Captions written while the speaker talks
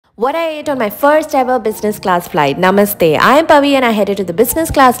What I ate on my first ever business class flight. Namaste. I am Pavi and I headed to the business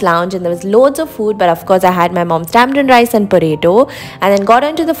class lounge and there was loads of food, but of course I had my mom's tamarind rice and burrito and then got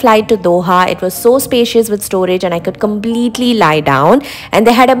onto the flight to Doha. It was so spacious with storage and I could completely lie down, and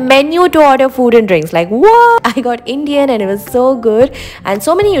they had a menu to order food and drinks. Like, what? I got Indian and it was so good, and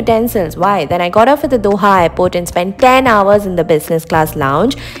so many utensils. Why? Then I got off at the Doha airport and spent 10 hours in the business class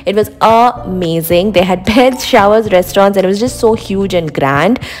lounge. It was amazing. They had beds, showers, restaurants, and it was just so huge and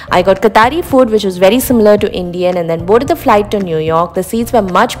grand. I got Qatari food, which was very similar to Indian, and then boarded the flight to New York. The seats were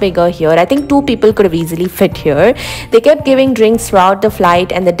much bigger here. I think 2 people could have easily fit here. They kept giving drinks throughout the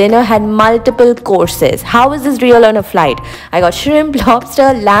flight, and the dinner had multiple courses. How is this real on a flight? I got shrimp,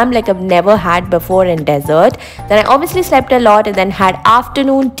 lobster, lamb like I've never had before, in dessert. Then I obviously slept a lot and then had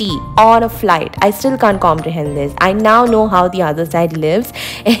afternoon tea on a flight. I still can't comprehend this. I now know how the other side lives.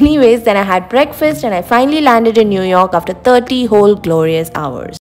 Anyways, then I had breakfast and I finally landed in New York after 30 whole glorious hours.